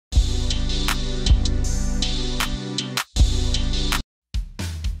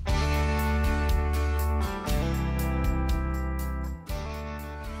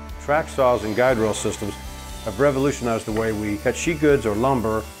track saws and guide rail systems have revolutionized the way we cut sheet goods or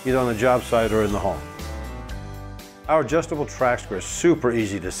lumber, either on the job site or in the home. Our adjustable track square is super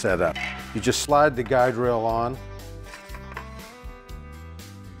easy to set up. You just slide the guide rail on,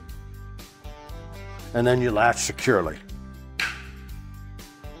 and then you latch securely.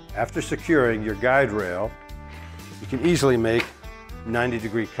 After securing your guide rail, you can easily make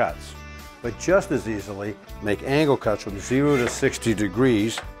 90-degree cuts, but just as easily make angle cuts from 0 to 60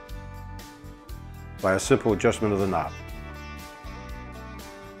 degrees by a simple adjustment of the knob.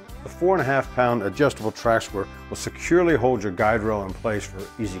 The 4.5-pound adjustable track square will securely hold your guide rail in place for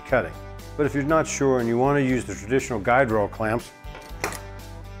easy cutting. But if you're not sure and you want to use the traditional guide rail clamps,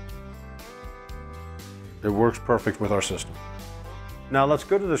 it works perfect with our system. Now let's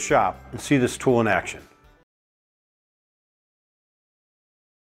go to the shop and see this tool in action.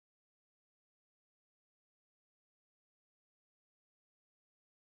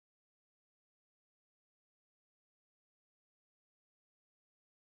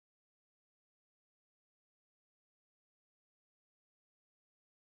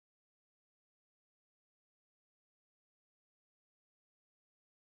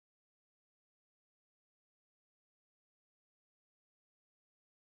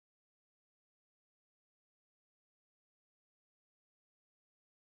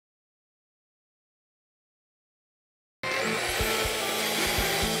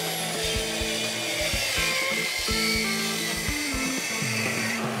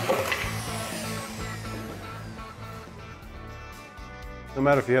 No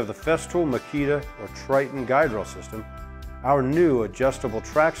matter if you have the Festool, Makita, or Triton guide rail system, our new adjustable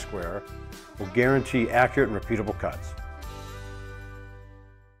track square will guarantee accurate and repeatable cuts.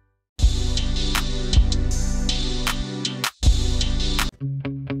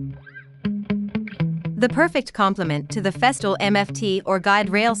 The perfect complement to the Festool MFT or guide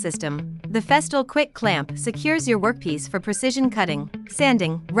rail system, the Festool Quick Clamp secures your workpiece for precision cutting,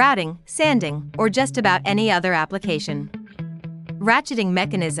 sanding, routing, sanding, or just about any other application. Ratcheting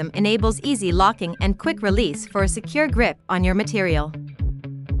mechanism enables easy locking and quick release for a secure grip on your material.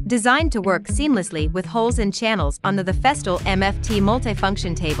 Designed to work seamlessly with holes and channels under the Festool MFT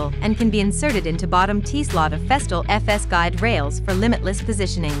multifunction table and can be inserted into bottom T-slot of Festool FS guide rails for limitless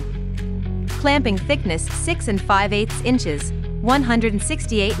positioning. Clamping thickness 6 5/8 inches,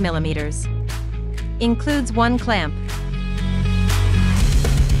 168 millimeters. Includes one clamp.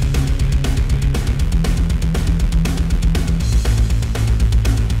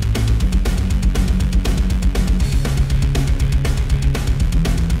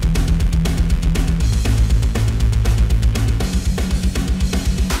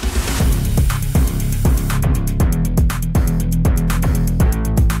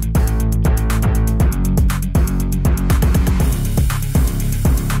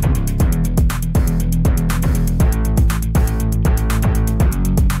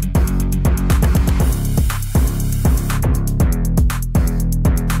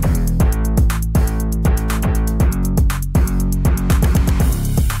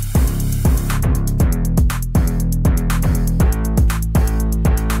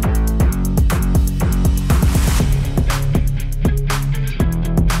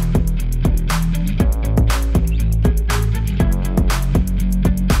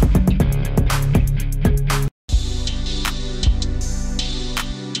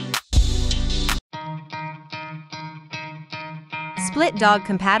 Split dog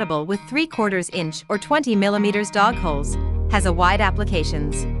compatible with 3/4 inch or 20 millimeters dog holes, has a wide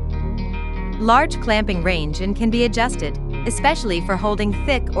applications. Large clamping range and can be adjusted, especially for holding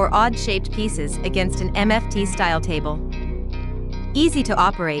thick or odd-shaped pieces against an MFT style table. Easy to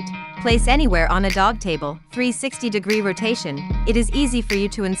operate, place anywhere on a dog table, 360-degree rotation, it is easy for you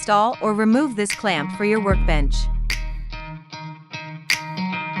to install or remove this clamp for your workbench.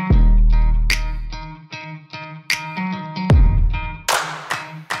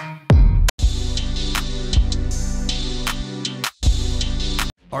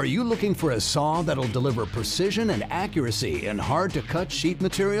 Are you looking for a saw that'll deliver precision and accuracy in hard-to-cut sheet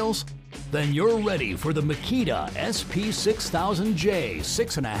materials? Then you're ready for the Makita SP6000J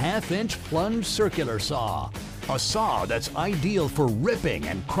 6.5-inch plunge circular saw. A saw that's ideal for ripping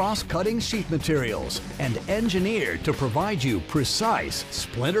and cross-cutting sheet materials and engineered to provide you precise,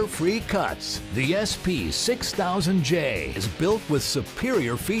 splinter-free cuts. The SP6000J is built with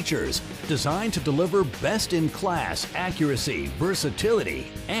superior features designed to deliver best-in-class accuracy, versatility,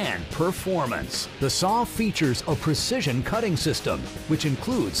 and performance. The saw features a precision cutting system, which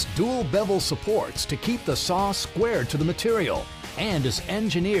includes dual bevel supports to keep the saw squared to the material, and is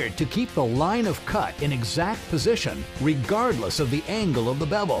engineered to keep the line of cut in exact position regardless of the angle of the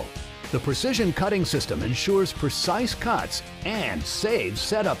bevel. The precision cutting system ensures precise cuts and saves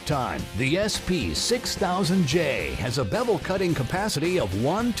setup time. The SP6000J has a bevel cutting capacity of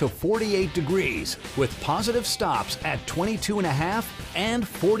 1 to 48 degrees with positive stops at 22.5 and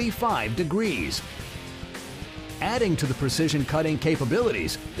 45 degrees. Adding to the precision cutting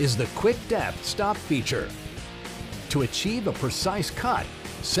capabilities is the Quick Depth Stop feature. To achieve a precise cut,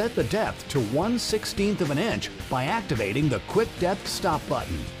 set the depth to 1/16 of an inch by activating the Quick Depth Stop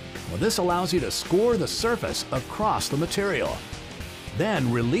button. Well, this allows you to score the surface across the material.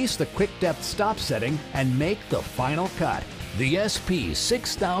 Then release the Quick Depth Stop setting and make the final cut. The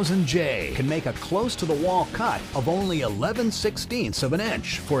SP6000J can make a close to the wall cut of only 11/16 of an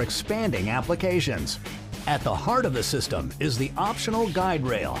inch for expanding applications. At the heart of the system is the optional guide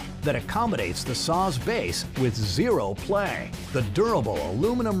rail that accommodates the saw's base with zero play. The durable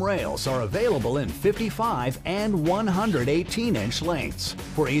aluminum rails are available in 55 and 118-inch lengths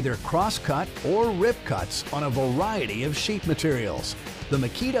for either cross-cut or rip cuts on a variety of sheet materials. The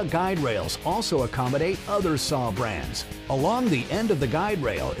Makita guide rails also accommodate other saw brands. Along the end of the guide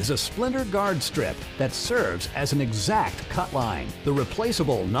rail is a splinter guard strip that serves as an exact cut line. The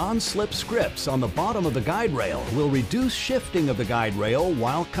replaceable non-slip scripts on the bottom of the guide rail will reduce shifting of the guide rail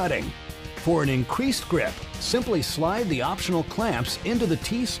while cutting. For an increased grip, simply slide the optional clamps into the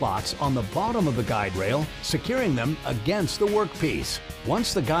T-slots on the bottom of the guide rail, securing them against the workpiece.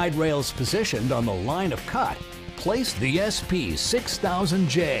 Once the guide rail is positioned on the line of cut, place the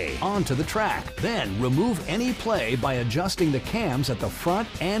SP6000J onto the track. Then remove any play by adjusting the cams at the front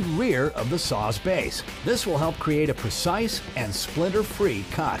and rear of the saw's base. This will help create a precise and splinter-free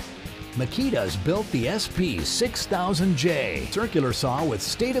cut. Makita's built the SP6000J circular saw with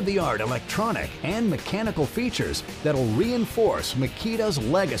state-of-the-art electronic and mechanical features that'll reinforce Makita's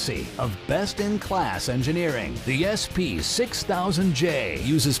legacy of best-in-class engineering. The SP6000J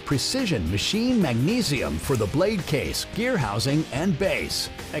uses precision machine magnesium for the blade case, gear housing, and base.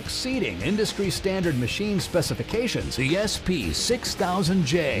 Exceeding industry-standard machine specifications, the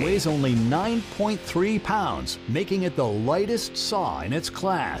SP6000J weighs only 9.3 pounds, making it the lightest saw in its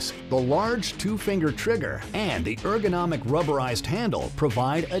class. The large two-finger trigger and the ergonomic rubberized handle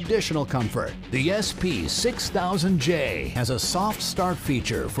provide additional comfort. The SP6000J has a soft start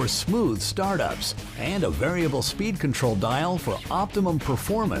feature for smooth startups and a variable speed control dial for optimum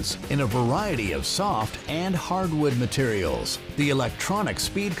performance in a variety of soft and hardwood materials. The electronic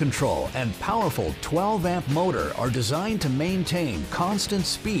speed control and powerful 12-amp motor are designed to maintain constant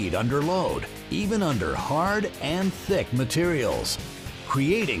speed under load, even under hard and thick materials,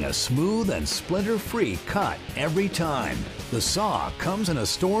 creating a smooth and splinter-free cut every time. The saw comes in a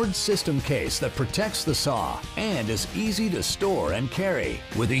stored system case that protects the saw and is easy to store and carry.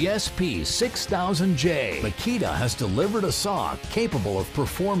 With the SP6000J, Makita has delivered a saw capable of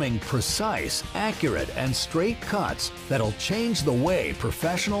performing precise, accurate, and straight cuts that'll change the way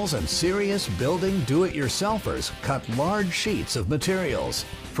professionals and serious building do-it-yourselfers cut large sheets of materials.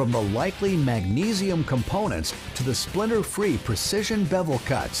 From the likely magnesium components to the splinter-free precision bevel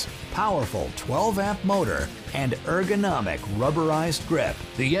cuts, powerful 12-amp motor, and ergonomic rubberized grip,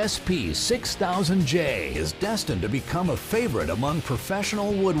 the SP6000J is destined to become a favorite among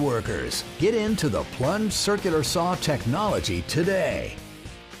professional woodworkers. Get into the plunge circular saw technology today.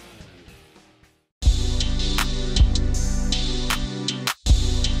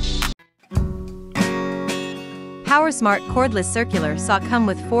 PowerSmart cordless circular saw come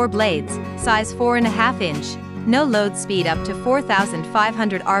with 4 blades, size 4.5 inch, no load speed up to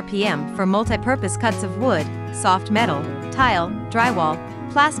 4,500 RPM for multi-purpose cuts of wood, soft metal, tile, drywall,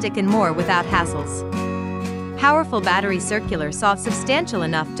 plastic and more without hassles. Powerful battery circular saw substantial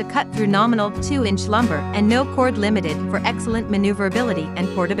enough to cut through nominal 2-inch lumber and no cord limited for excellent maneuverability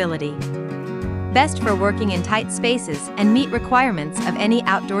and portability. Best for working in tight spaces and meet requirements of any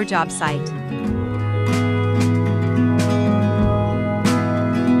outdoor job site.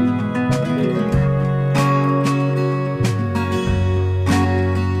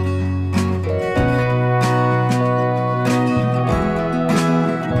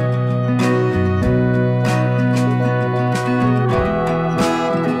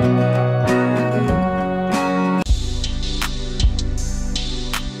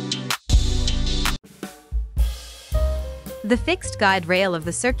 The fixed guide rail of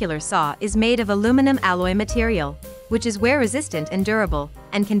the circular saw is made of aluminum alloy material, which is wear-resistant and durable,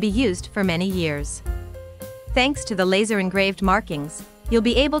 and can be used for many years. Thanks to the laser-engraved markings, you'll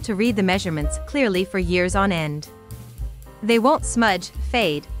be able to read the measurements clearly for years on end. They won't smudge,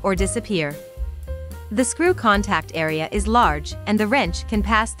 fade, or disappear. The screw contact area is large, and the wrench can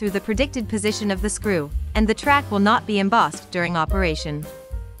pass through the predicted position of the screw, and the track will not be embossed during operation.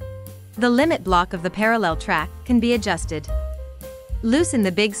 The limit block of the parallel track can be adjusted. Loosen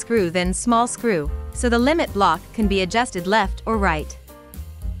the big screw then small screw, so the limit block can be adjusted left or right.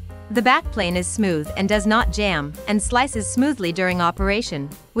 The backplane is smooth and does not jam, and slices smoothly during operation,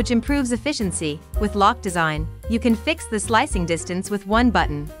 which improves efficiency. With lock design, you can fix the slicing distance with one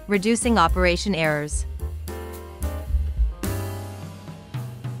button, reducing operation errors.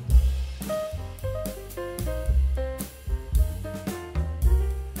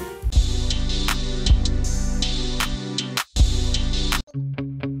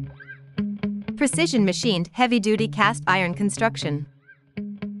 Precision machined heavy-duty cast iron construction.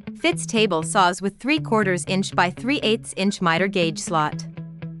 Fits table saws with 3/4 inch by 3/8 inch miter gauge slot.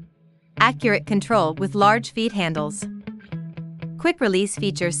 Accurate control with large feed handles. Quick release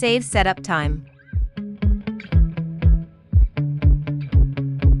feature saves setup time.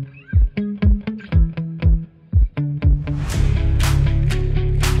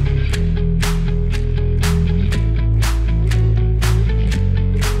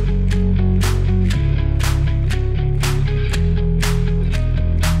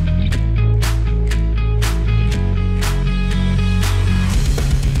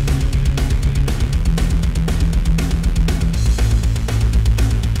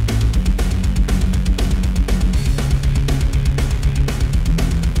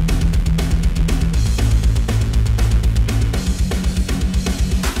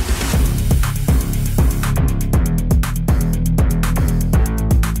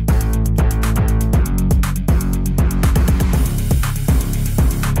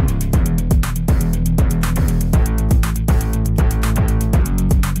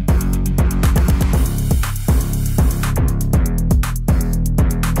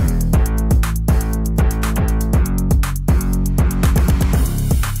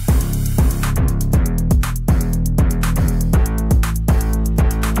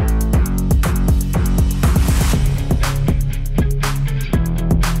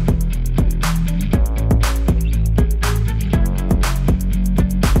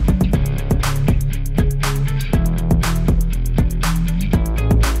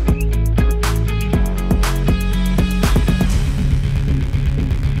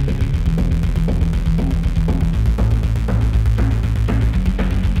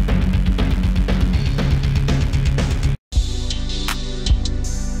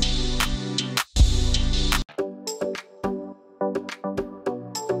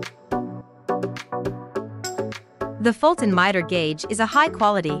 The Fulton miter gauge is a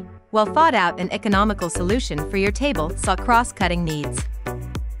high-quality, well-thought-out and economical solution for your table saw cross-cutting needs.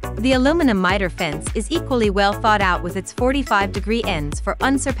 The aluminum miter fence is equally well thought out with its 45-degree ends for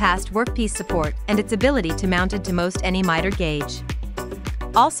unsurpassed workpiece support and its ability to mount it to most any miter gauge.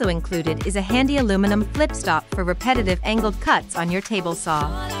 Also included is a handy aluminum flip stop for repetitive angled cuts on your table saw.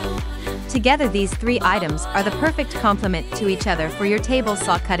 Together these three items are the perfect complement to each other for your table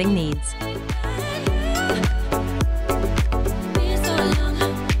saw cutting needs.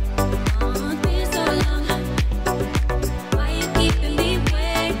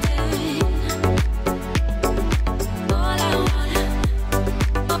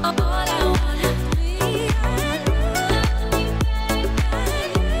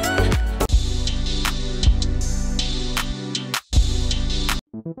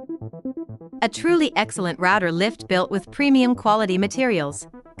 A truly excellent router lift built with premium quality materials,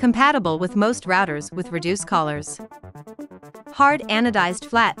 compatible with most routers with reduced collars. Hard anodized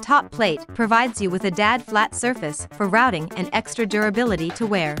flat top plate provides you with a DAD flat surface for routing and extra durability to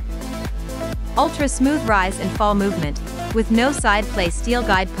wear. Ultra smooth rise and fall movement, with no side play steel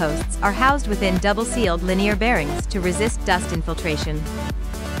guide posts are housed within double sealed linear bearings to resist dust infiltration.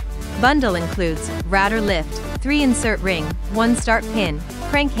 Bundle includes router lift, 3 insert ring, 1 start pin,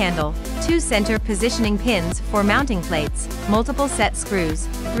 crank handle, 2 center positioning pins for mounting plates, multiple set screws,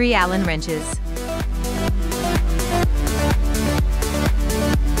 3 Allen wrenches.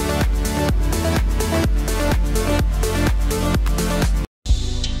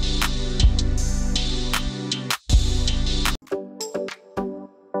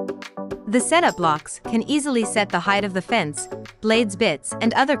 The setup blocks can easily set the height of the fence, blades, bits,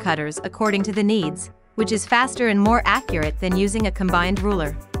 and other cutters according to the needs, which is faster and more accurate than using a combined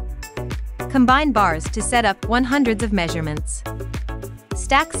ruler. Combine bars to set up 100s of measurements.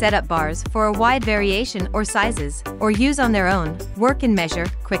 Stack setup bars for a wide variation or sizes, or use on their own, work and measure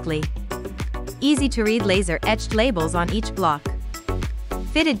quickly. Easy to read laser-etched labels on each block.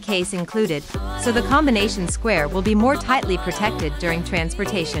 Fitted case included, so the combination square will be more tightly protected during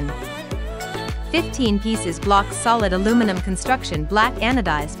transportation. 15 pieces blocks solid aluminum construction black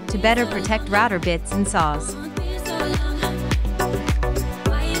anodized to better protect router bits and saws.